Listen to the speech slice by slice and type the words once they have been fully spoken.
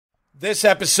This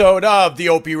episode of the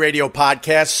Opie Radio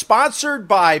Podcast sponsored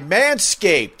by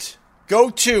Manscaped. Go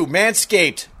to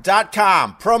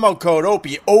manscaped.com, promo code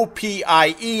Opie,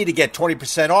 O-P-I-E, to get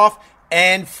 20% off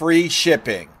and free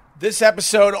shipping. This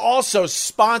episode also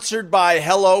sponsored by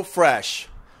HelloFresh.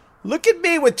 Look at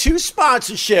me with two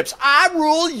sponsorships. I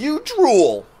rule, you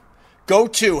drool. Go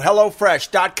to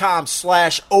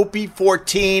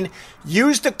HelloFresh.com/Opie14.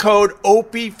 Use the code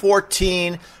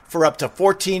Opie14 for up to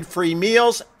 14 free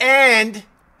meals and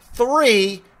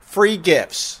 3 free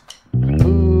gifts.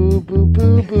 Boo, boo,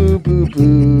 boo, boo, boo,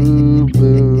 boo,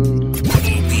 boo.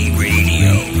 Opie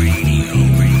Radio.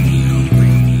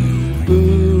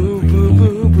 Boo, boo,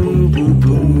 boo, boo, boo,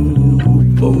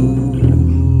 boo, boo.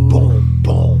 Boom, boom,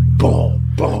 boom, boom.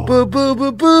 Boo, boo,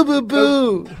 boo, boo, boo,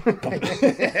 boo.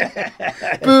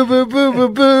 Boo, boo, boo, boo,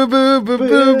 boo, boo, boo,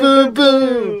 boo,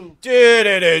 boo.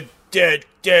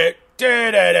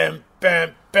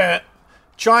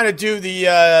 Trying to do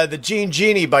the Gene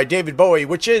Genie by David Bowie,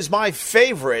 which is my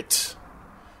favorite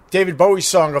David Bowie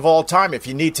song of all time, if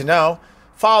you need to know.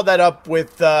 Follow that up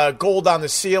with Gold on the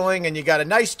Ceiling, and you got a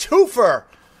nice twofer.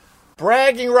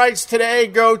 Bragging rights today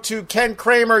go to Ken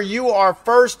Kramer. You are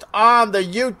first on the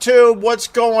YouTube. What's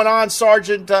going on,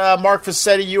 Sergeant Mark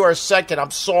Facchetti? You are second.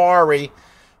 I'm sorry.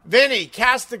 Vinny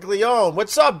Castiglione.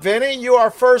 What's up, Vinny? You are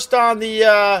first on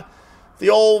the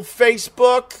old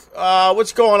Facebook.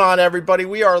 What's going on, everybody?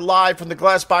 We are live from the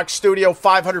Glassbox Studio,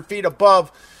 500 feet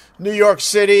above New York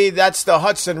City. That's the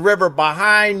Hudson River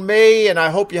behind me, and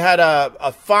I hope you had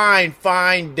a fine,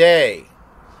 fine day.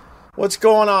 What's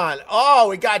going on? Oh,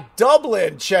 we got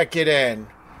Dublin checking in.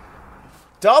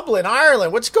 Dublin,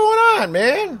 Ireland. What's going on,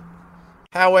 man?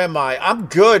 How am I? I'm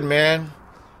good, man.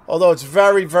 Although it's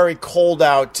very, very cold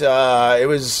out. It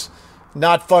was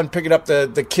not fun picking up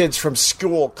the kids from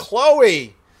school.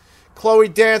 Chloe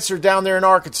Dancer down there in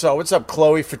Arkansas. What's up,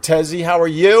 Chloe Fatezzi? How are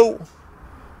you?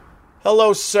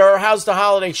 Hello, sir. How's the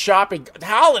holiday shopping?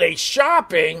 Holiday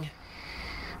shopping?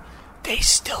 They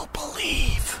still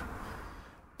believe.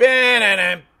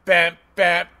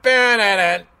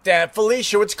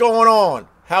 Felicia, what's going on?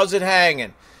 How's it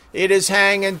hanging? It is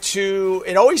hanging to...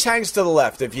 It always hangs to the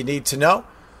left, if you need to know.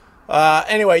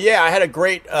 Anyway, yeah, I had a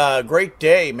great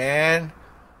day, man.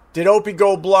 Did Opie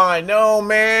go blind? No,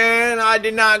 man, I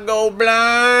did not go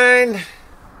blind.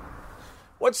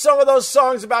 What's some of those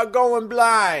songs about going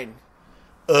blind?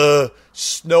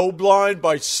 Snowblind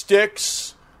by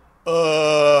Styx.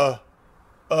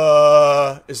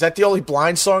 Is that the only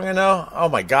blind song I know? Oh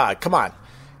my God, come on.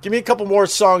 Give me a couple more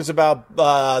songs about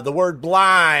the word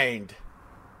blind.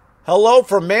 Hello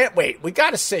from Wait, we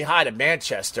gotta say hi to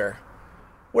Manchester.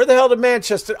 Where the hell did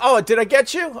Manchester... Oh, did I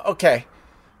get you? Okay.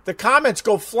 The comments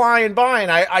go flying by,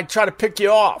 and I try to pick you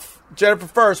off. Jennifer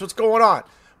First, what's going on?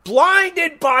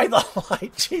 Blinded by the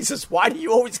light. Jesus, why do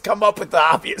you always come up with the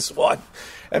obvious one?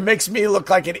 It makes me look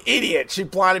like an idiot. She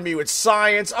blinded me with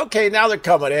science. Okay, now they're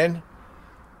coming in.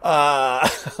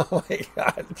 Oh my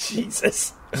God,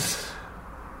 Jesus.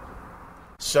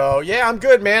 So, yeah, I'm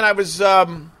good, man. I was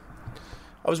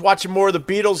watching more of the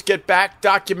Beatles Get Back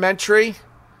documentary.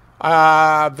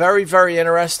 Very, very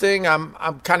interesting. I'm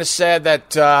kind of sad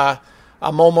that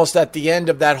I'm almost at the end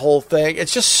of that whole thing.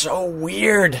 It's just so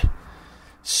weird.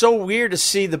 So weird to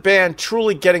see the band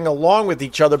truly getting along with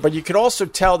each other, but you could also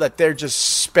tell that they're just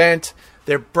spent.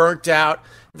 They're burnt out.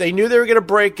 They knew they were going to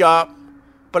break up,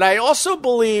 but I also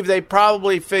believe they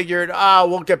probably figured,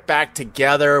 we'll get back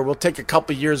together. We'll take a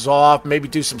couple years off, maybe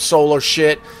do some solo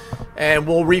shit, and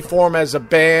we'll reform as a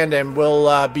band, and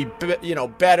we'll be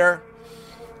better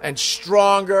and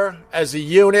stronger as a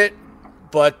unit.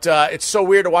 But it's so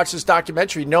weird to watch this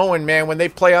documentary knowing, man, when they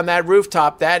play on that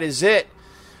rooftop, that is it.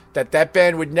 That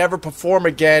band would never perform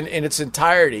again in its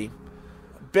entirety.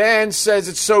 Ben says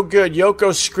it's so good.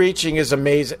 Yoko screeching is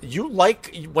amazing. You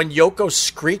like when Yoko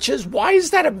screeches? Why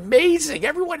is that amazing?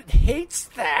 Everyone hates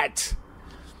that.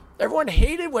 Everyone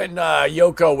hated when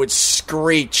Yoko would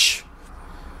screech.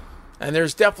 And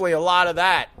there's definitely a lot of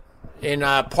that in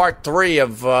part 3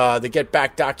 of the Get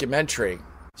Back documentary.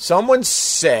 Someone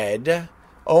said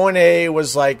O&A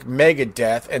was like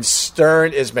Megadeth and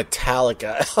Stern is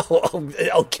Metallica.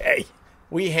 Okay.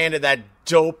 We handed that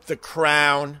dope the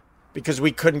crown because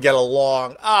we couldn't get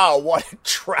along. Oh, what a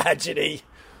tragedy.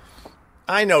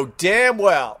 I know damn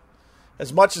well,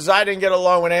 as much as I didn't get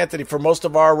along with Anthony for most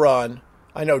of our run,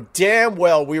 I know damn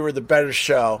well we were the better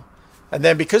show. And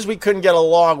then because we couldn't get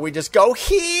along, we just go,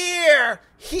 here,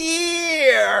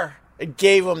 and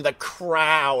gave him the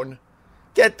crown.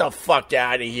 Get the fuck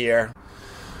out of here.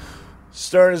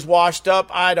 Stern is washed up.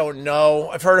 I don't know.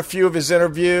 I've heard a few of his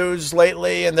interviews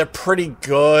lately, and they're pretty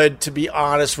good, to be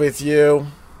honest with you.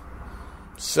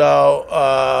 So,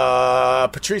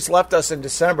 Patrice left us in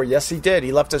December. Yes, he did.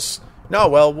 He left us. No,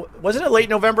 well, wasn't it late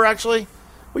November, actually?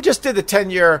 We just did the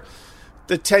 10-year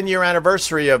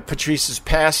anniversary of Patrice's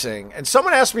passing. And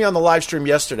someone asked me on the live stream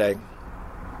yesterday,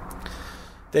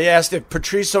 they asked if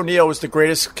Patrice O'Neal was the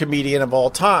greatest comedian of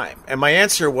all time. And my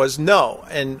answer was no.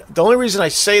 And the only reason I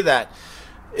say that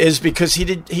is because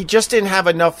he just didn't have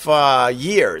enough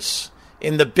years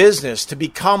in the business to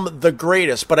become the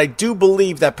greatest. But I do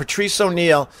believe that Patrice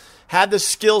O'Neal had the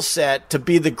skill set to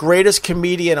be the greatest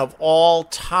comedian of all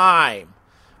time.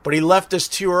 But he left us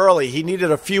too early. He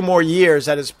needed a few more years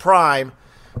at his prime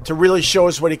to really show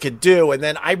us what he could do. And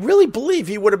then I really believe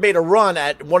he would have made a run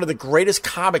at one of the greatest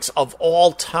comics of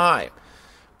all time.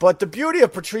 But the beauty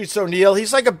of Patrice O'Neal,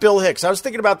 he's like a Bill Hicks. I was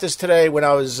thinking about this today when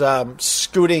I was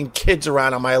scooting kids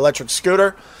around on my electric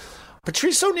scooter.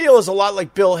 Patrice O'Neal is a lot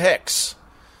like Bill Hicks.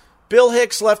 Bill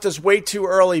Hicks left us way too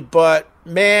early, but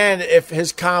man, if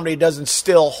his comedy doesn't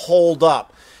still hold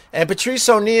up. And Patrice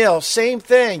O'Neal, same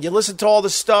thing. You listen to all the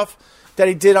stuff that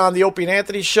he did on the Opie and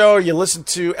Anthony show. You listen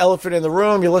to Elephant in the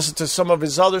Room. You listen to some of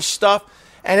his other stuff.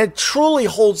 And it truly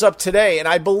holds up today. And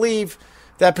I believe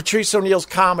that Patrice O'Neal's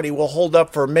comedy will hold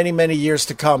up for many, many years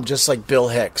to come, just like Bill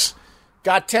Hicks.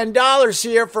 Got $10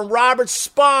 here from Robert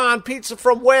Spahn, Pizza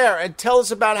from Where? And tell us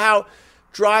about how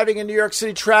driving in New York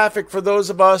City traffic, for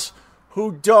those of us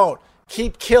who don't,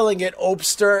 keep killing it,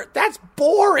 Opster. That's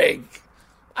boring.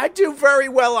 I do very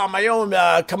well on my own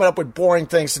coming up with boring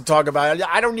things to talk about.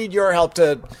 I don't need your help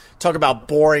to talk about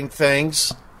boring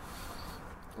things.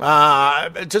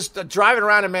 Just driving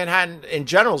around in Manhattan in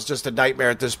general is just a nightmare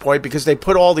at this point because they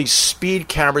put all these speed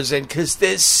cameras in because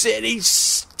this city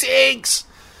stinks.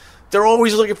 They're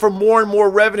always looking for more and more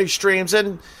revenue streams.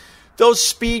 And those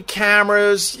speed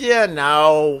cameras,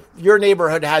 your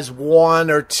neighborhood has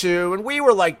one or two. And we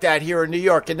were like that here in New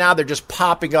York. And now they're just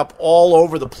popping up all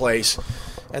over the place.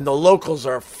 And the locals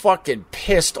are fucking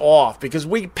pissed off because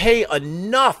we pay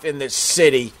enough in this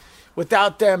city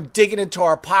without them digging into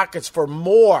our pockets for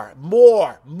more, and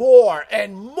more.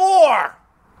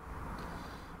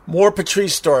 More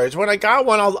Patrice stories. When I got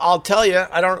one, I'll tell you.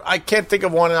 I can't think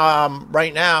of one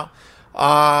right now.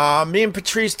 Me and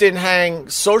Patrice didn't hang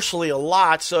socially a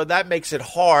lot, so that makes it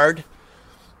hard.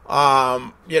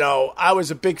 I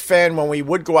was a big fan when we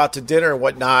would go out to dinner and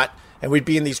whatnot. And we'd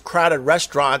be in these crowded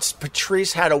restaurants.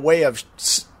 Patrice had a way of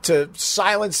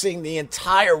silencing the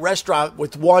entire restaurant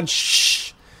with one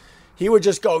shh. He would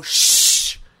just go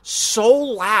shh so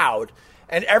loud.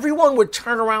 And everyone would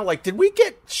turn around like, did we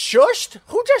get shushed?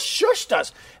 Who just shushed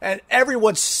us? And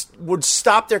everyone would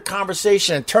stop their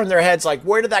conversation and turn their heads like,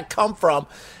 where did that come from?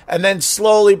 And then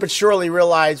slowly but surely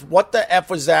realize, what the F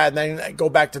was that? And then go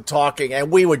back to talking. And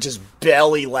we would just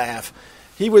belly laugh.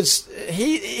 He was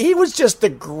just the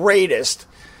greatest.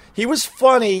 He was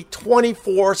funny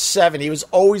 24/7. He was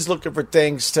always looking for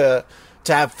things to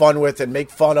have fun with and make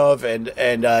fun of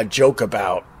and joke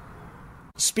about.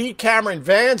 Speed camera in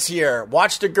vans here.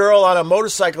 Watched a girl on a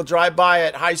motorcycle drive by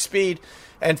at high speed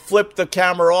and flip the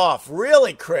camera off.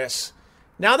 Really, Chris?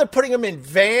 Now they're putting them in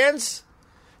vans?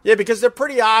 Yeah, because they're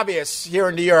pretty obvious here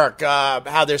in New York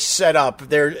how they're set up.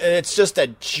 It's just a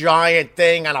giant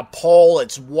thing on a pole.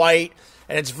 It's white.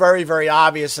 And it's very, very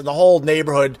obvious, and the whole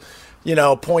neighborhood,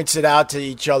 points it out to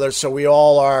each other, so we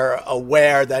all are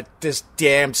aware that this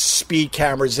damn speed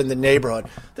camera is in the neighborhood.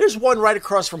 There's one right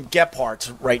across from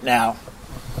Gephardt's right now.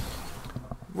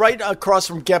 Right across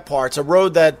from Gephardt's, a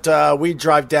road that we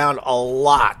drive down a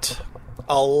lot.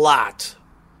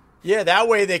 Yeah, that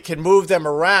way they can move them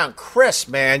around. Chris,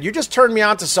 man, you just turned me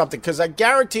on to something, because I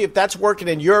guarantee if that's working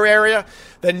in your area,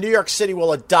 then New York City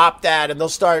will adopt that, and they'll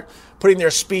start putting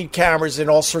their speed cameras in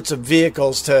all sorts of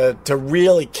vehicles to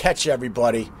really catch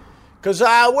everybody. Because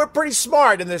we're pretty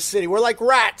smart in this city. We're like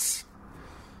rats.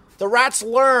 The rats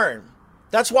learn.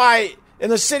 That's why in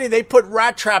the city they put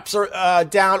rat traps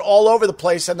down all over the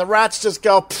place, and the rats just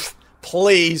go,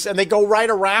 please, and they go right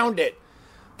around it.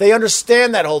 They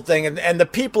understand that whole thing, and the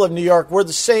people of New York, we're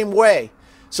the same way.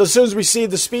 So as soon as we see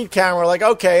the speed camera, we're like,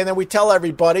 okay, and then we tell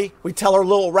everybody, we tell our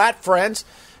little rat friends,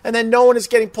 and then no one is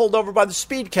getting pulled over by the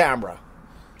speed camera.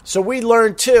 So we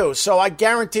learn too. So I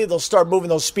guarantee they'll start moving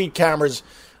those speed cameras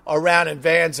around in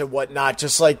vans and whatnot,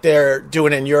 just like they're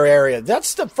doing in your area.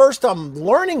 That's the first I'm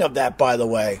learning of that, by the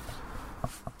way.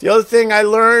 The other thing I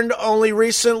learned only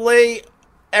recently,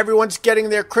 everyone's getting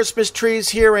their Christmas trees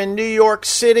here in New York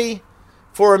City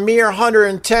for a mere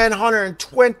 $110,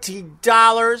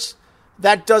 $120.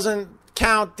 That doesn't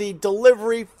count the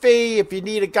delivery fee if you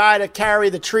need a guy to carry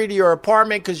the tree to your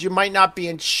apartment because you might not be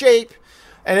in shape.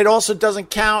 And it also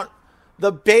doesn't count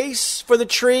the base for the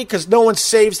tree, because no one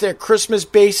saves their Christmas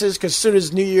bases, because as soon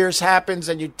as New Year's happens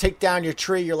and you take down your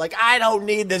tree, you're like, I don't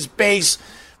need this base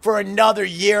for another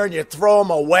year, and you throw them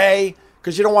away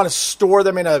because you don't want to store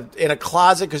them in a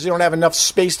closet because you don't have enough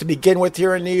space to begin with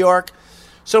here in New York.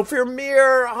 So for a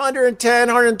mere 110,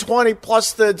 120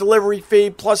 plus the delivery fee,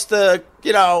 plus the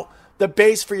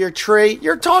base for your tree,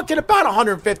 you're talking about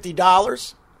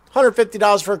 $150.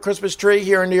 $150 for a Christmas tree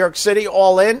here in New York City,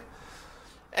 all in.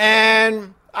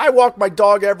 And I walk my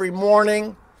dog every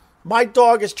morning. My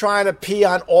dog is trying to pee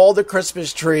on all the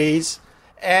Christmas trees.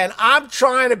 And I'm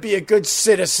trying to be a good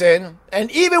citizen. And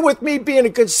even with me being a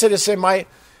good citizen, my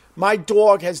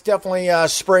dog has definitely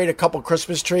sprayed a couple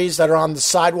Christmas trees that are on the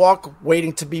sidewalk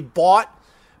waiting to be bought.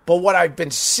 But what I've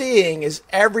been seeing is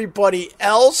everybody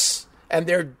else and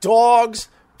their dogs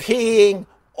peeing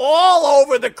all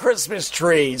over the Christmas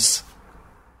trees.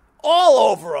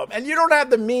 All over them. And you don't have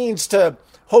the means to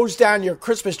hose down your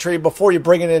Christmas tree before you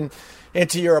bring it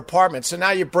into your apartment. So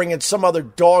now you're bringing some other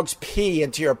dog's pee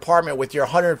into your apartment with your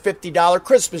 $150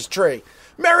 Christmas tree.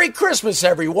 Merry Christmas,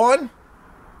 everyone.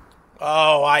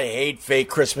 Oh, I hate fake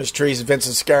Christmas trees,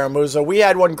 Vincent Scaramuza. We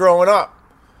had one growing up.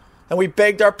 And we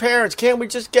begged our parents, can't we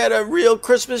just get a real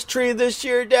Christmas tree this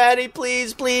year, Daddy?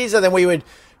 Please, please. And then we would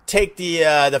take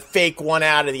the fake one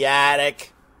out of the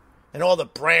attic. And all the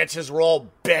branches were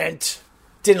all bent.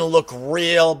 Didn't look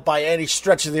real by any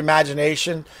stretch of the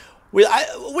imagination. We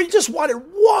just wanted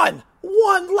one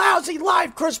lousy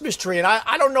live Christmas tree. And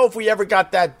I don't know if we ever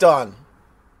got that done.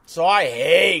 So I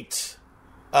hate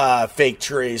fake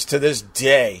trees to this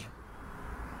day.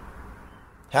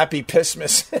 Happy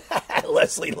Pissmas.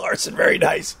 Leslie Larson, very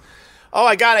nice. Oh,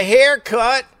 I got a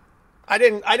haircut. I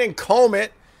didn't comb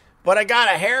it, but I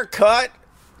got a haircut.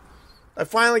 I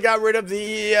finally got rid of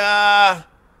the,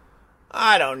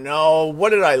 I don't know.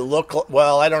 What did I look like?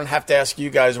 Well, I don't have to ask you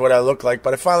guys what I look like,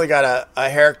 but I finally got a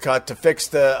haircut to fix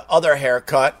the other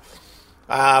haircut.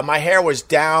 My hair was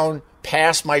down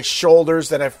past my shoulders,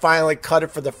 then I finally cut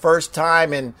it for the first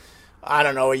time in, I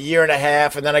don't know, a year and a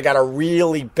half, and then I got a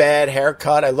really bad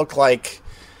haircut. I look like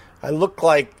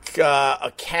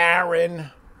a Karen.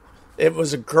 It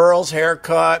was a girl's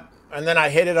haircut, and then I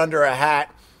hid it under a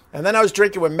hat. And then I was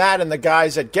drinking with Matt and the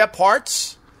guys at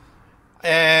Gephardt's,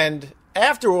 and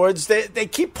afterwards they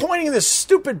keep pointing this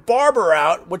stupid barber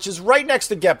out, which is right next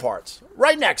to Gephardt's,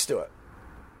 right next to it.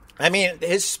 I mean,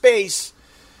 his space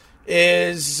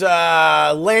is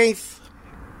length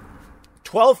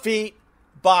 12 feet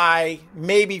by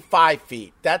maybe 5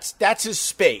 feet. That's his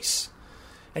space.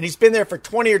 And he's been there for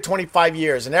 20 or 25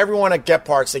 years. And everyone at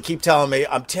Gephardt's, they keep telling me,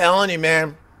 I'm telling you,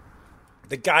 man,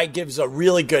 the guy gives a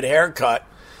really good haircut.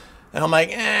 And I'm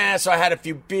like, so I had a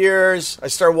few beers. I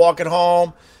started walking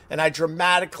home, and I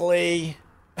dramatically,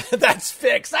 that's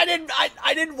fixed. I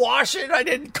didn't wash it. I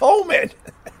didn't comb it.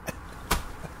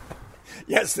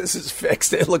 Yes, this is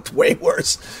fixed. It looked way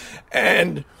worse.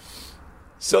 And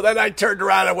so then I turned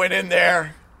around and went in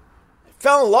there.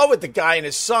 Fell in love with the guy and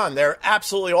his son. They're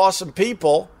absolutely awesome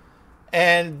people.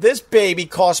 And this baby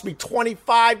cost me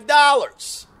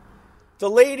 $25. The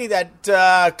lady that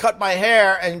cut my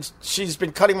hair, and she's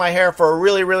been cutting my hair for a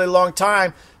really, really long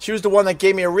time, she was the one that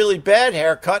gave me a really bad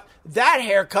haircut. That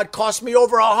haircut cost me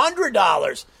over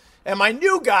 $100. And my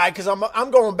new guy, because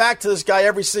I'm going back to this guy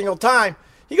every single time,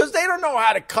 he goes, they don't know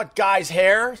how to cut guys'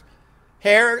 hair.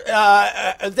 They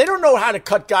don't know how to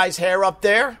cut guys' hair up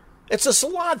there. It's a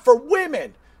salon for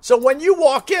women. So when you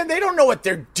walk in, they don't know what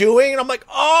they're doing. And I'm like,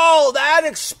 oh, that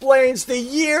explains the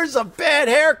years of bad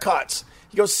haircuts.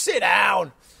 He goes, sit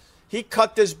down. He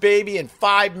cut this baby in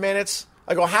 5 minutes.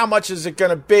 I go, how much is it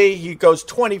going to be? He goes,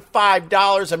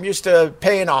 $25. I'm used to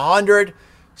paying $100.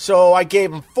 So I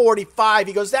gave him $45.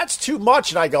 He goes, that's too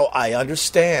much. And I go, I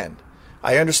understand.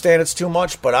 I understand it's too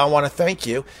much, but I want to thank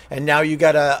you. And now you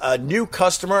got a new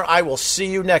customer. I will see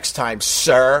you next time,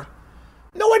 sir.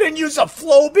 No, I didn't use a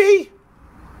Flowbee.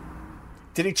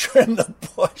 Did he trim the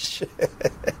bush?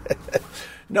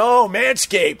 No,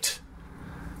 Manscaped.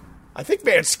 I think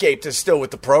Manscaped is still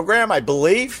with the program, I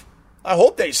believe. I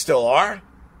hope they still are.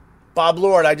 Bob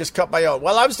Lord, I just cut my own.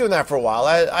 Well, I was doing that for a while.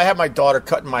 I had my daughter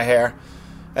cutting my hair,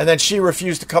 and then she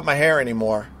refused to cut my hair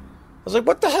anymore. I was like,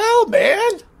 what the hell,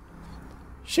 man?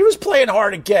 She was playing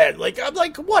hard again. I'm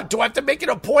like, what? Do I have to make an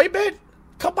appointment?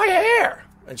 Cut my hair.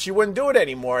 And she wouldn't do it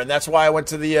anymore. And that's why I went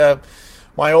to the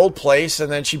my old place, and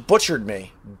then she butchered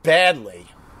me badly.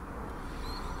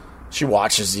 She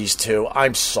watches these two.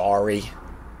 I'm sorry.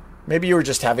 Maybe you were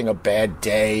just having a bad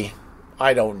day.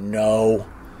 I don't know.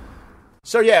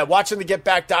 So, yeah, watching the Get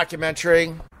Back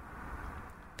documentary.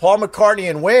 Paul McCartney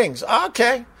and Wings.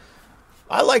 Okay.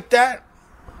 I like that.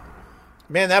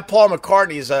 Man, that Paul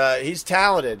McCartney he's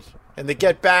talented. In the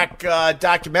Get Back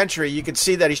documentary, you can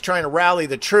see that he's trying to rally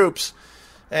the troops,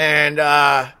 and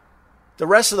the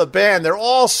rest of the band, they're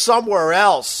all somewhere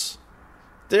else.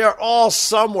 They are all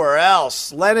somewhere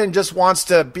else. Lennon just wants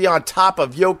to be on top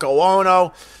of Yoko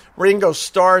Ono. Ringo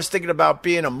Starr is thinking about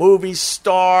being a movie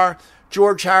star.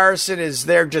 George Harrison is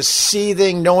there just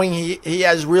seething, knowing he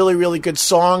has really, really good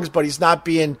songs, but he's not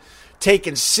being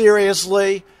taken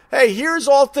seriously. Hey, here's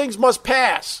All Things Must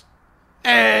Pass.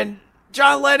 And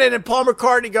John Lennon and Paul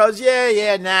McCartney goes,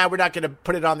 we're not going to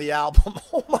put it on the album.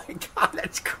 Oh, my God,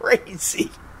 that's crazy.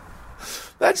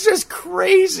 That's just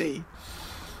crazy.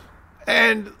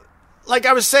 And like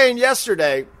I was saying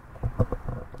yesterday,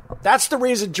 that's the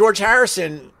reason George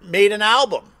Harrison made an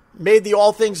album, made the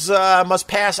All Things Must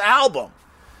Pass album,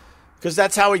 because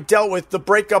that's how he dealt with the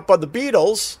breakup of the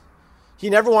Beatles. He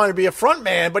never wanted to be a front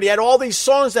man, but he had all these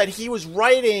songs that he was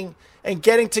writing and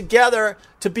getting together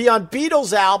to be on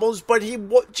Beatles albums, but he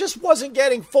just wasn't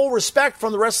getting full respect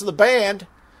from the rest of the band.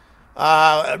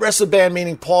 Rest of the band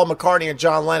meaning Paul McCartney and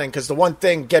John Lennon, because the one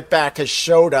thing Get Back has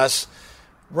showed us,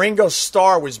 Ringo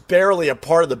Starr was barely a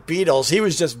part of the Beatles. He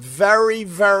was just very,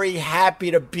 very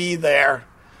happy to be there.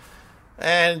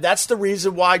 And that's the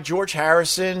reason why George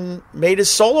Harrison made his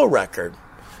solo record.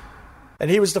 And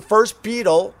he was the first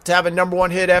Beatle to have a number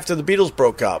one hit after the Beatles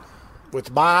broke up,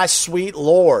 with My Sweet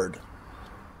Lord.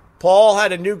 Paul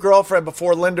had a new girlfriend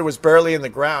before Linda was barely in the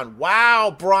ground.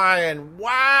 Wow, Brian.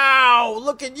 Wow.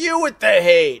 Look at you with the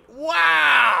hate.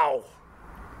 Wow.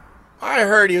 I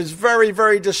heard he was very,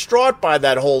 very distraught by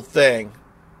that whole thing,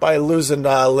 by losing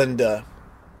Linda.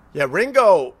 Yeah,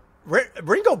 Ringo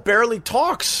barely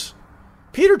talks.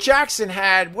 Peter Jackson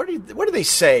had, what do they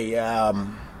say,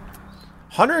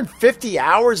 150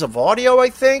 hours of audio, I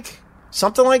think?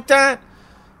 Something like that.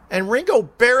 And Ringo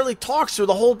barely talks through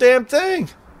the whole damn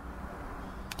thing.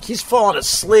 He's falling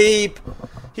asleep.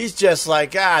 He's just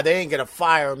like, they ain't going to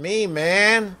fire me,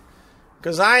 man.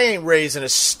 Because I ain't raising a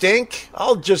stink.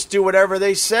 I'll just do whatever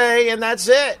they say, and that's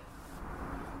it.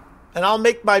 And I'll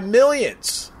make my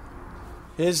millions.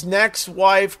 His next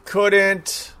wife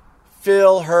couldn't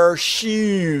fill her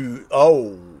shoe.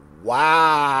 Oh,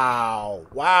 wow.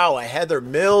 Wow, a Heather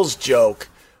Mills joke.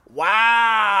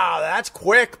 Wow, that's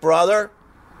quick, brother.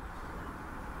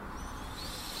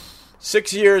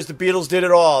 6 years, the Beatles did it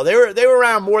all. They were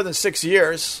around more than 6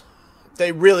 years.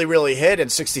 They really, really hit in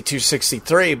 62,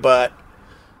 63, but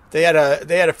they had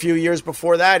a few years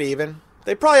before that even.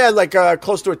 They probably had like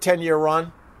close to a 10-year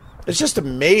run. It's just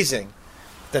amazing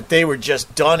that they were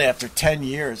just done after 10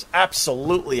 years.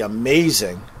 Absolutely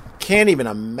amazing. Can't even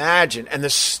imagine. And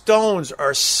the Stones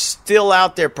are still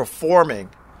out there performing.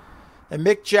 And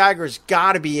Mick Jagger's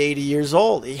got to be 80 years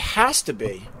old. He has to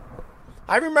be.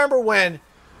 I remember when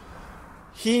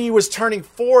he was turning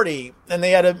 40, and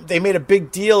they made a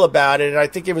big deal about it. And I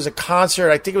think it was a concert.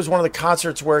 I think it was one of the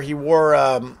concerts where he wore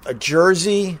a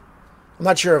jersey. I'm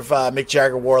not sure if Mick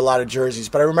Jagger wore a lot of jerseys,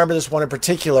 but I remember this one in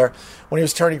particular when he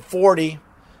was turning 40,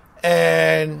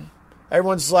 and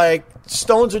everyone's like,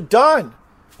 Stones are done.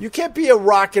 You can't be a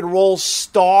rock and roll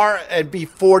star and be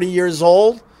 40 years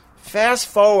old. Fast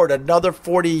forward another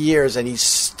 40 years, and he's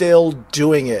still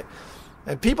doing it.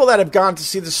 And people that have gone to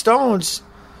see the Stones,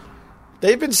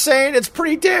 they've been saying it's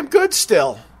pretty damn good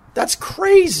still. That's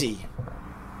crazy.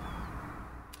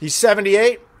 He's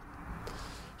 78.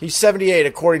 He's 78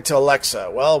 according to Alexa.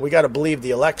 Well, we got to believe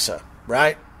the Alexa,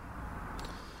 right?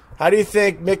 How do you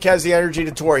think Mick has the energy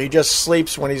to tour? He just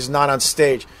sleeps when he's not on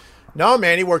stage. No,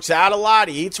 man, he works out a lot.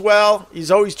 He eats well.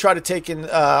 He's always tried to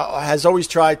has always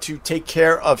tried to take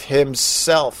care of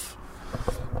himself.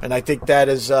 And I think that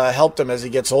has helped him as he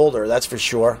gets older. That's for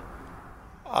sure.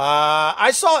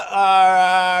 I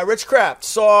saw Rich Kraft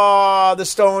saw the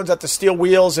Stones at the Steel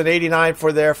Wheels in '89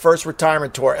 for their first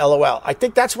retirement tour. LOL. I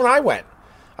think that's when I went.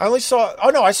 I saw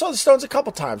the Stones a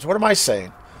couple times. What am I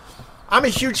saying? I'm a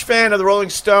huge fan of the Rolling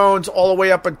Stones all the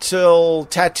way up until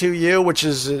Tattoo You, which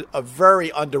is a very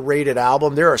underrated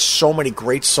album. There are so many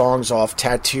great songs off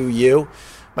Tattoo You.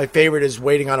 My favorite is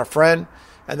Waiting on a Friend.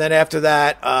 And then after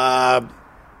that,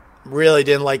 really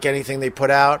didn't like anything they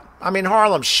put out. I mean,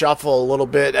 Harlem Shuffle a little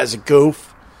bit as a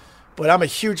goof. But I'm a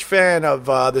huge fan of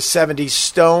the 70s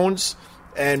Stones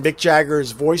and Mick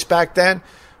Jagger's voice back then.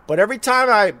 But every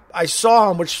time I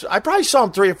saw him, which I probably saw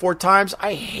him 3 or 4 times,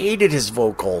 I hated his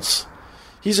vocals.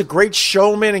 He's a great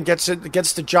showman and gets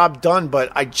the job done,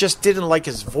 but I just didn't like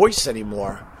his voice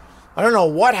anymore. I don't know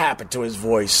what happened to his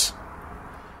voice.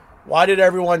 Why did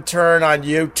everyone turn on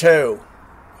U2?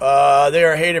 They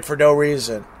are hated for no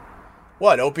reason.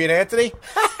 What, Opie and Anthony?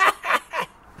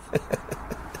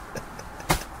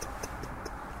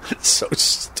 so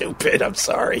stupid. I'm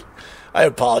sorry. I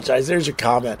apologize. There's your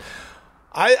comment.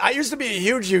 I used to be a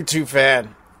huge U2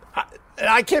 fan. And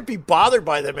I can't be bothered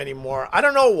by them anymore. I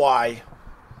don't know why.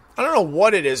 I don't know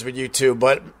what it is with U2,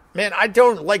 but man, I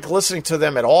don't like listening to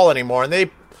them at all anymore. And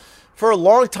for a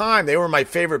long time, they were my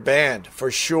favorite band,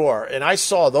 for sure. And I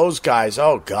saw those guys,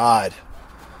 oh God.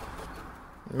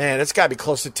 Man, it's got to be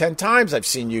close to 10 times I've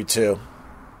seen U2.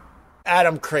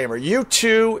 Adam Kramer,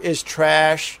 U2 is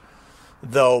trash,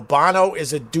 though Bono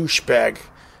is a douchebag.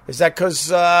 Is that because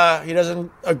he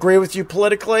doesn't agree with you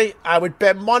politically? I would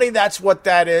bet money that's what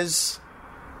that is.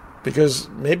 Because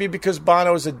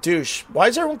Bono is a douche. Why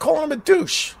is everyone calling him a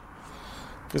douche?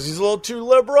 Because he's a little too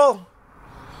liberal?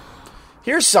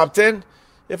 Here's something.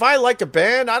 If I like a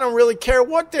band, I don't really care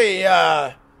what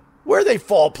where they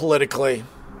fall politically.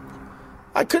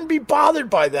 I couldn't be bothered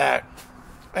by that.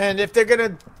 And if they're going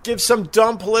to give some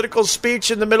dumb political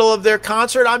speech in the middle of their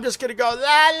concert, I'm just going to go la,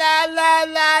 la, la,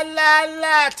 la, la,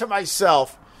 la to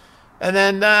myself. And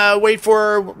then wait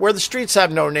for Where the Streets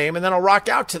Have No Name, and then I'll rock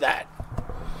out to that.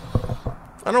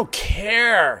 I don't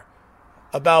care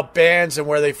about bands and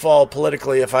where they fall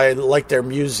politically if I like their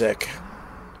music.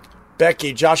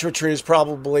 Becky, Joshua Tree is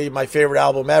probably my favorite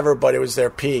album ever, but it was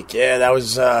their peak. Yeah, that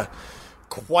was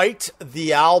quite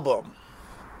the album.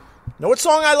 Know what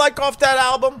song I like off that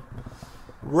album?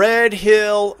 Red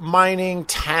Hill Mining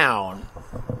Town.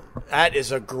 That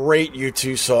is a great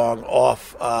U2 song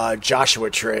off Joshua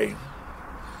Tree.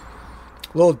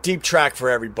 A little deep track for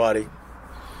everybody.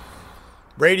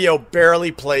 Radio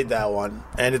barely played that one,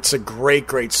 and it's a great,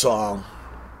 great song.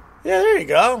 Yeah, there you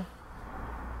go.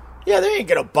 Yeah, they ain't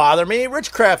gonna bother me.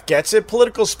 Richcraft gets it.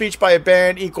 Political speech by a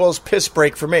band equals piss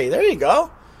break for me. There you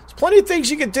go. There's plenty of things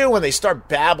you can do when they start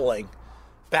babbling.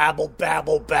 Babble,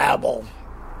 babble, babble.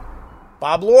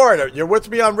 Bob Lord, you're with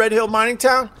me on Red Hill Mining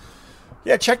Town?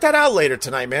 Yeah, check that out later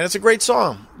tonight, man. It's a great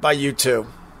song by U2.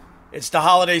 It's the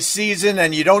holiday season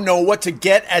and you don't know what to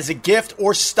get as a gift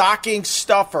or stocking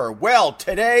stuffer. Well,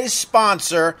 today's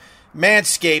sponsor,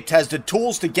 Manscaped, has the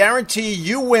tools to guarantee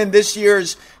you win this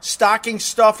year's stocking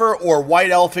stuffer or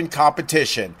white elephant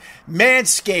competition.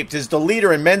 Manscaped is the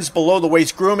leader in men's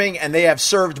below-the-waist grooming, and they have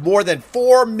served more than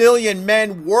 4 million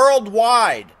men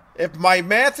worldwide. If my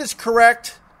math is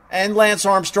correct, and Lance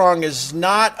Armstrong is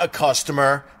not a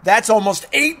customer, that's almost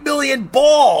 8 million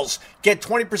balls. Get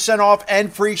 20% off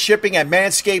and free shipping at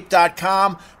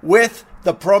manscaped.com with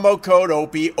the promo code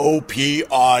OPIE.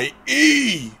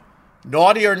 OPIE.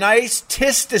 Naughty or nice,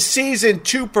 'tis the season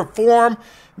to perform.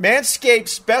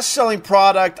 Manscaped's best-selling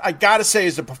product, I gotta say,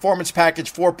 is the Performance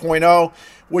Package 4.0,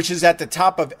 which is at the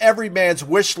top of every man's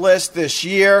wish list this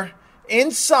year.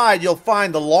 Inside, you'll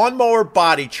find the Lawnmower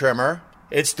Body Trimmer.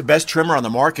 It's the best trimmer on the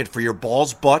market for your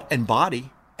balls, butt, and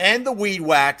body. And the Weed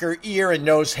Whacker ear and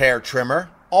nose hair trimmer.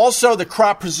 Also, the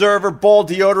Crop Preserver Ball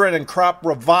Deodorant and Crop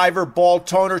Reviver Ball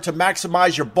Toner to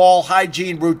maximize your ball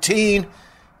hygiene routine.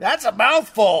 That's a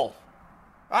mouthful.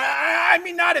 I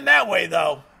mean, not in that way,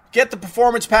 though. Get the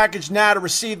Performance Package now to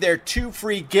receive their 2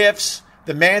 free gifts,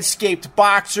 the Manscaped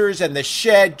Boxers and the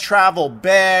Shed Travel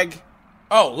Bag.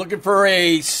 Oh, looking for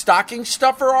a stocking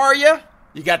stuffer, are you?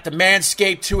 You got the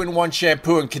Manscaped 2-in-1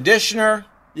 shampoo and conditioner.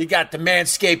 You got the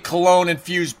Manscaped Cologne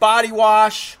Infused Body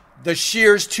Wash. The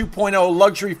Shears 2.0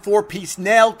 Luxury 4-piece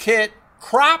Nail Kit.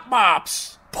 Crop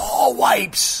mops. Ball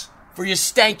wipes for your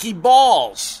stanky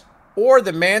balls. Or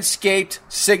the Manscaped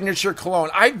Signature Cologne.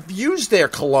 I've used their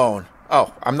cologne.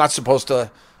 Oh, I'm not supposed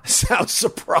to sound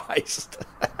surprised.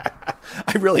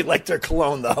 I really like their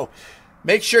cologne, though.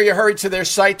 Make sure you hurry to their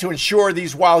site to ensure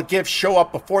these wild gifts show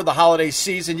up before the holiday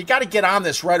season. You got to get on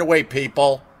this right away,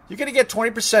 people. You're going to get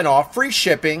 20% off free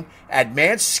shipping at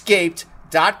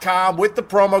manscaped.com with the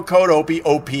promo code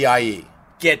OPIE.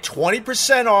 Get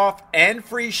 20% off and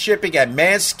free shipping at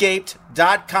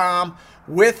manscaped.com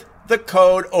with the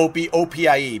code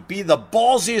OPIE. Be the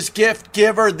ballsiest gift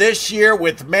giver this year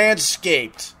with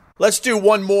Manscaped. Let's do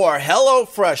one more.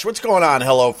 HelloFresh. What's going on,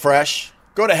 HelloFresh?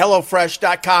 Go to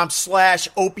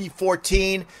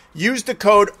HelloFresh.com/OP14. Use the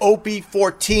code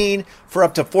OP14 for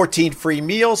up to 14 free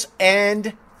meals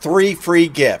and 3 free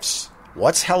gifts.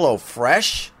 What's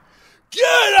HelloFresh?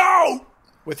 Get out!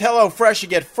 With HelloFresh, you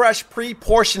get fresh,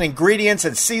 pre-portioned ingredients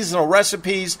and seasonal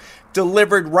recipes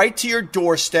delivered right to your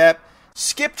doorstep.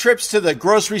 Skip trips to the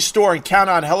grocery store and count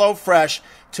on HelloFresh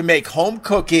to make home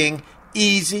cooking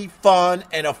easy, fun,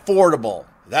 and affordable.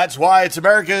 That's why it's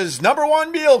America's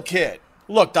 #1 meal kit.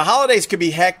 Look, the holidays can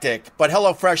be hectic, but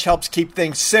HelloFresh helps keep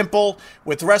things simple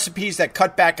with recipes that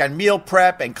cut back on meal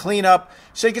prep and cleanup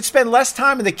so you can spend less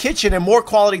time in the kitchen and more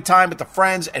quality time with the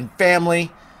friends and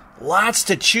family. Lots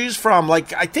to choose from.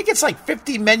 Like, I think it's like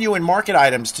 50 menu and market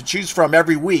items to choose from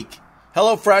every week.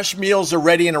 HelloFresh meals are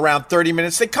ready in around 30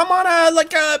 minutes. They come on a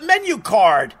menu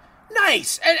card.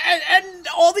 Nice. And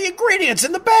all the ingredients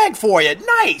in the bag for you.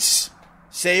 Nice.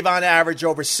 Save on average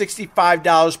over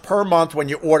 $65 per month when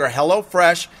you order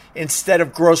HelloFresh instead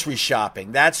of grocery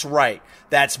shopping. That's right.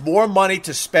 That's more money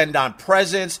to spend on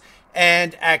presents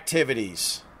and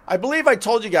activities. I believe I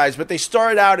told you guys, but they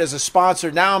started out as a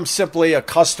sponsor. Now I'm simply a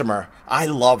customer. I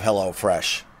love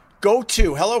HelloFresh. Go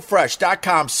to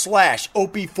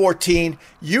HelloFresh.com/OP14.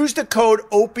 Use the code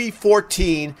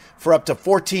OP14 for up to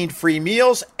 14 free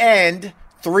meals and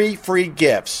 3 free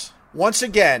gifts. Once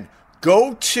again,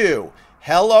 go to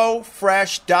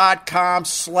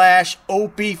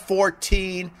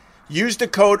HelloFresh.com/OP14. Use the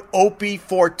code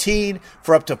OP14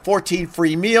 for up to 14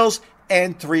 free meals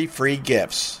and 3 free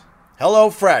gifts.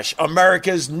 HelloFresh,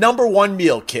 America's #1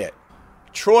 meal kit.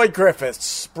 Troy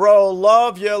Griffiths, bro,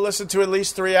 love you. Listen to at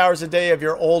least 3 hours a day of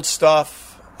your old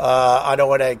stuff on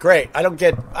O&A. Great. I don't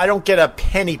get a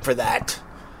penny for that.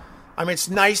 I mean, it's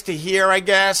nice to hear, I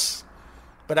guess,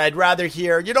 but I'd rather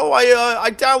hear.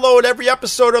 I download every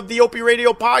episode of the Opie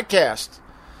Radio podcast,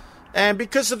 and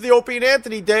because of the Opie and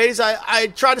Anthony days, I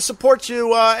try to support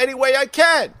you any way I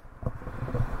can.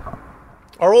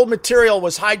 Our old material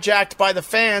was hijacked by the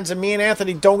fans, and me and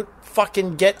Anthony don't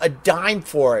fucking get a dime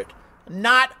for it.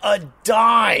 Not a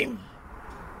dime.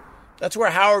 That's where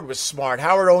Howard was smart.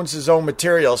 Howard owns his own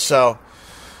material, so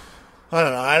I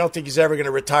don't know. I don't think he's ever going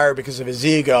to retire because of his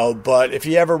ego, but if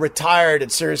he ever retired and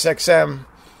SiriusXM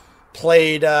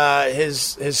played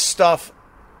his stuff,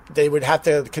 they would have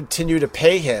to continue to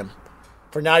pay him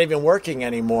for not even working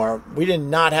anymore. We did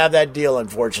not have that deal,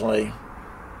 unfortunately.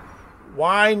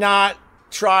 Why not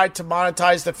try to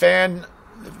monetize the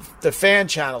fan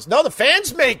channels? No, the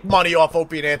fans make money off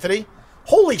Opie and Anthony.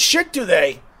 Holy shit, do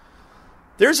they?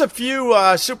 There's a few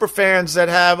super fans that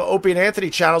have Opie and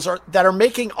Anthony channels that are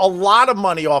making a lot of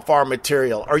money off our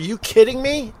material. Are you kidding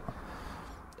me?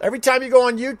 Every time you go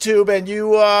on YouTube and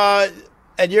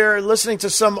you're listening to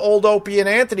some old Opie and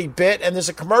Anthony bit and there's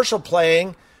a commercial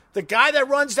playing, the guy that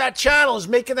runs that channel is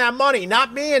making that money,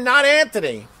 not me and not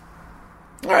Anthony.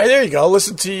 All right, there you go.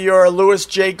 Listen to your Luis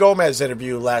J. Gomez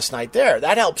interview last night there.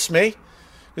 That helps me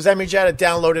because that means you had to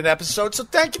download an episode, so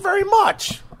thank you very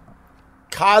much.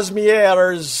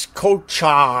 Cosmier's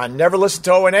Cochan. Never listened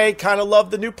to O&A. Kind of love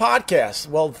the new podcast.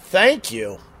 Well, thank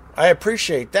you. I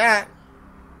appreciate that.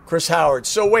 Chris Howard.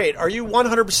 So wait, are you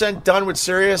 100% done with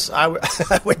Sirius? I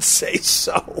would say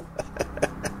so.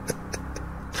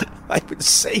 I would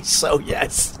say so,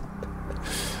 yes.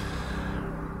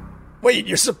 Wait,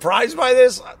 you're surprised by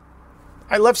this?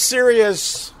 I left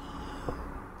Sirius,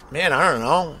 man, I don't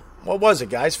know. What was it,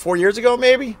 guys? 4 years ago,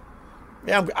 maybe?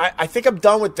 Yeah, I think I'm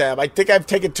done with them. I think I've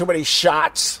taken too many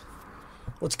shots.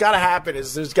 What's got to happen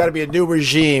is there's got to be a new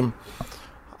regime.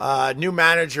 New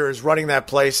manager is running that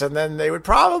place, and then they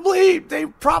probably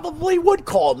would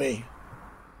call me.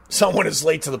 Someone is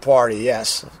late to the party,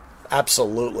 yes.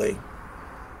 Absolutely.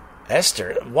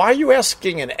 Esther, why are you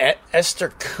asking an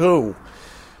Esther Koo?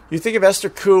 You think if Esther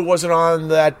Koo wasn't on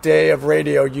that day of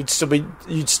radio, you'd still be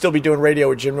doing radio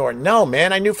with Jim Norton? No,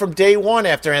 man. I knew from day one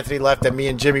after Anthony left that me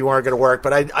and Jimmy weren't going to work,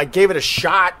 but I gave it a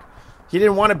shot. He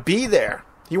didn't want to be there.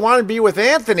 He wanted to be with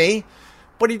Anthony,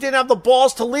 but he didn't have the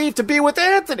balls to leave to be with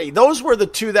Anthony. Those were the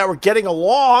two that were getting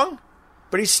along,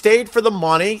 but he stayed for the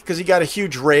money because he got a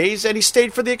huge raise, and he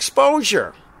stayed for the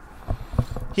exposure.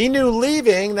 He knew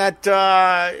leaving that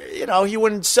he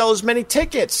wouldn't sell as many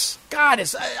tickets. God,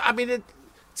 it's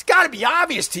got to be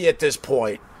obvious to you at this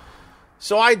point.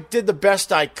 So I did the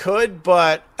best I could,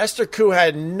 but Esther Koo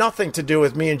had nothing to do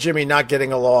with me and Jimmy not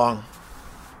getting along.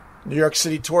 New York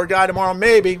City tour guy tomorrow,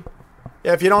 maybe.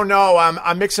 Yeah, if you don't know,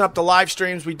 I'm mixing up the live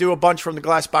streams. We do a bunch from the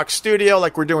Glassbox studio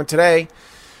like we're doing today.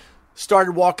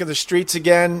 Started walking the streets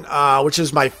again, which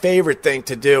is my favorite thing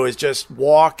to do, is just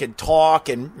walk and talk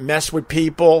and mess with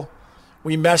people.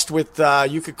 We messed with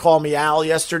You Could Call Me Al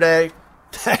yesterday.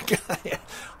 That guy,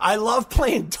 I love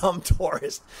playing dumb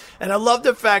tourist, and I love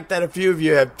the fact that a few of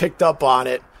you have picked up on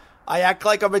it. I act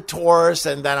like I'm a tourist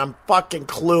and that I'm fucking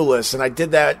clueless, and I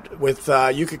did that with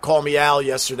You Could Call Me Al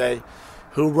yesterday,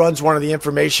 who runs one of the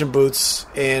information booths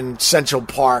in Central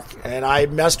Park, and I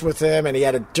messed with him, and he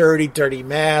had a dirty, dirty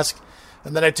mask,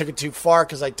 and then I took it too far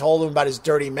because I told him about his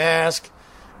dirty mask,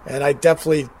 and I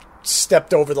definitely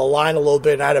stepped over the line a little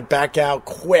bit, and I had to back out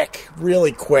quick,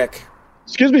 really quick.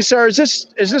 Excuse me, sir. Is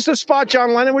this the spot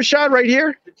John Lennon was shot right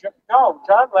here? No,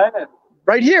 John Lennon.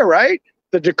 Right here, right?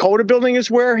 The Dakota building is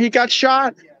where he got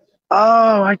shot?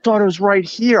 Oh, I thought it was right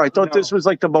here. I thought this was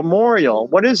like the memorial.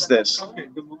 What is this? Okay,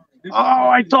 This Oh,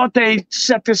 I thought they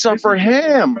set this up for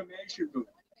him. information booth.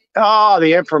 Oh,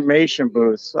 the information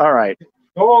booth. All right.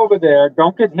 Go over there.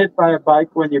 Don't get hit by a bike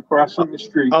when you're crossing the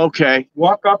street. Okay.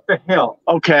 Walk up the hill.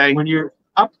 Okay. When you're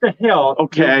up the hill,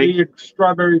 Okay. you'll be at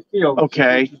Strawberry Fields,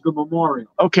 Okay. which is the memorial.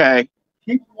 Okay.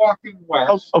 Keep walking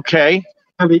west Okay.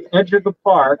 to the edge of the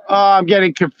park. Oh, I'm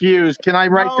getting confused. Can I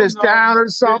write No, this no. down or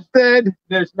something?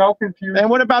 There's no confusion. And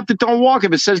what about the don't walk?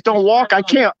 If it says don't walk, I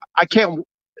can't.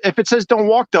 If it says don't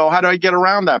walk, though, how do I get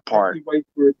around that part? You wait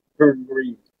for it to turn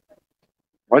green.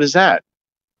 What is that?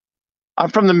 I'm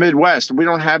from the Midwest. We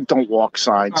don't have don't walk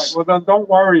All right, signs. well, then don't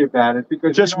worry about it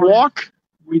because Just we don't- walk?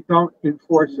 We don't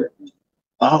enforce it.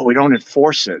 Oh, we don't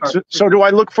enforce it. So do I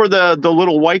look for the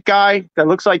little white guy that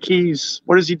looks like he's,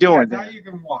 what is he doing Now there? you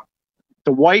can walk.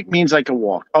 The white means I can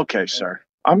walk. Okay, sir.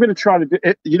 I'm going to try to do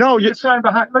it. You know, The sign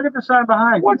behind. Look at the sign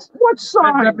behind. what That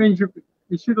sign? means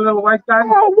you see the little white guy?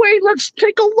 Oh, wait, let's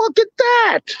take a look at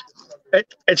that.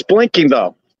 It's blinking,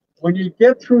 though. When you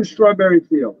get through Strawberry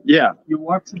Field, Yeah, you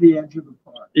walk to the edge of the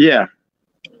park. yeah.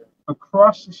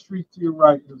 Across the street to your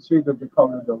right, you'll see the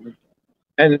Dakota building.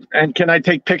 And can I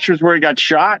take pictures where he got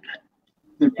shot?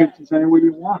 The pictures anywhere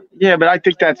you want. Yeah, but I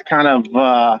think that's kind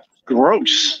of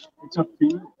gross. It's up to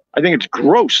you. I think it's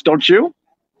gross, don't you?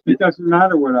 It doesn't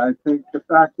matter what I think. The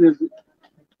fact is,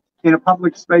 in a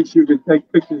public space, you can take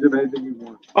pictures of anything you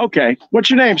want. Okay. What's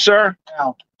your name, sir?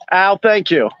 Al, Al,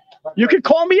 thank you. You can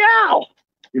call me Al.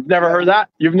 You've never heard that?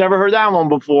 You've never heard that one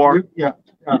before. yeah.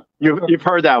 You've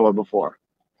heard that one before.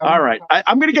 All right.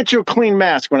 I'm going to get you a clean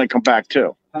mask when I come back,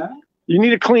 too. Huh? You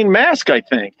need a clean mask, I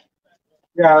think.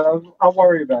 Yeah, I'll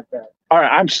worry about that. All right.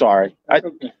 I'm sorry. That's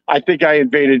okay. I think I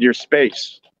invaded your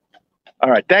space. All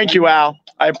right. Thank you, Al.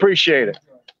 I appreciate it.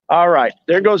 All right.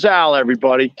 There goes Al,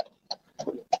 everybody.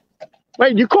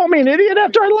 Wait, you called me an idiot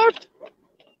after I left?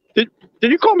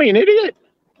 Did you call me an idiot?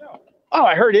 Oh,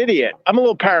 I heard idiot. I'm a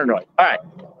little paranoid. All right.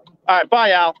 All right.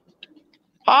 Bye, Al.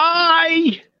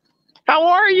 Hi. How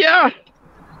are you?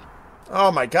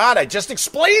 Oh my God, I just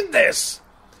explained this.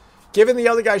 Giving the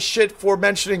other guy shit for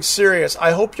mentioning Sirius.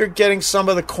 I hope you're getting some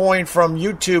of the coin from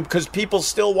YouTube because people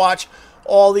still watch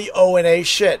all the O&A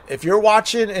shit. If you're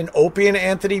watching an Opie and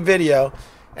Anthony video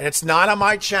and it's not on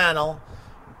my channel,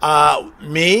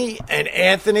 me and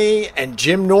Anthony and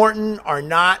Jim Norton are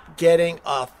not getting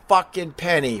a fucking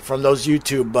penny from those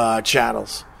YouTube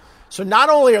channels. So not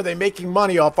only are they making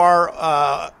money off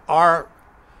our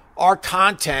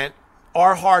content,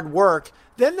 our hard work,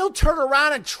 then they'll turn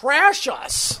around and trash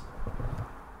us.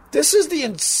 This is the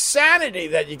insanity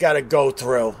that you got to go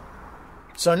through.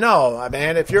 So no,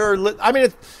 man, if you're,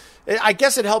 I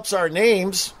guess it helps our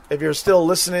names if you're still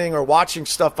listening or watching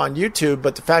stuff on YouTube.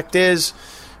 But the fact is,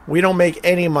 we don't make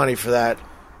any money for that.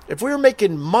 If we were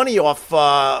making money off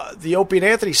the Opie and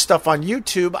Anthony stuff on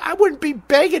YouTube, I wouldn't be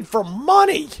begging for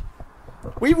money.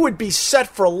 We would be set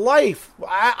for life.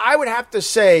 I would have to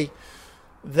say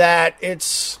that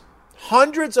it's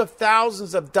hundreds of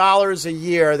thousands of dollars a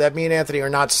year that me and Anthony are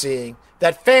not seeing,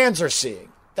 that fans are seeing.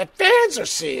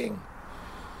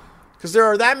 Because there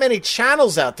are that many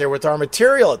channels out there with our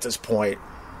material at this point.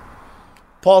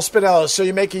 Paul Spinella, so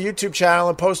you make a YouTube channel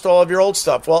and post all of your old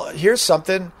stuff. Well, here's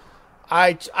something.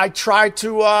 I tried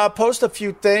to post a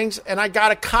few things, and I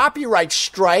got a copyright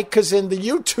strike because in the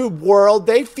YouTube world,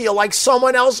 they feel like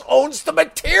someone else owns the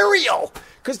material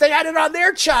because they had it on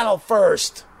their channel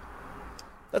first.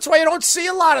 That's why you don't see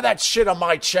a lot of that shit on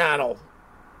my channel.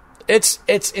 It's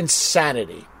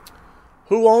insanity.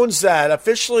 Who owns that?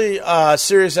 Officially,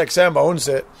 SiriusXM owns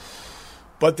it,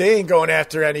 but they ain't going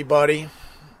after anybody.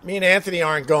 Me and Anthony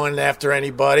aren't going after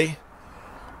anybody.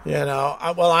 You know,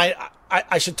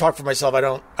 I should talk for myself. I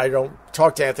don't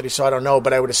talk to Anthony, so I don't know.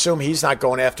 But I would assume he's not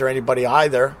going after anybody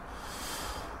either.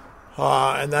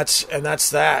 And that's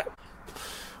that.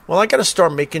 Well, I got to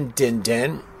start making din.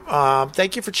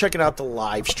 Thank you for checking out the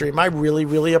live stream. I really,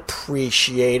 really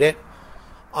appreciate it.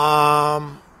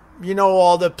 You know,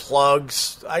 all the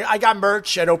plugs. I got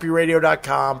merch at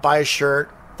opieradio.com. Buy a shirt.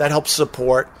 That helps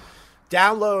support.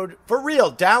 Download, for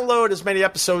real, download as many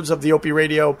episodes of the Opie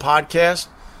Radio podcast.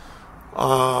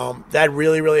 That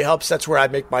really, really helps. That's where I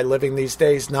make my living these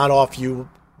days, not off you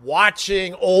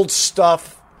watching old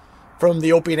stuff from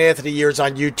the Opie and Anthony years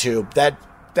on YouTube.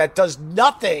 That does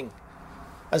nothing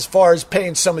as far as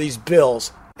paying some of these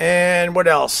bills. And what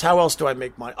else? How else do I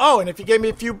make money? Oh, and if you gave me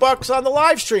a few bucks on the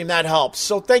live stream, that helps.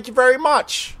 So thank you very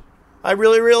much. I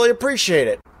really, really appreciate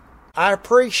it. I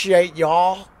appreciate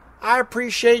y'all. I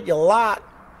appreciate you a lot.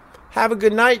 Have a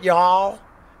good night, y'all.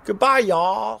 Goodbye,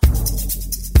 y'all.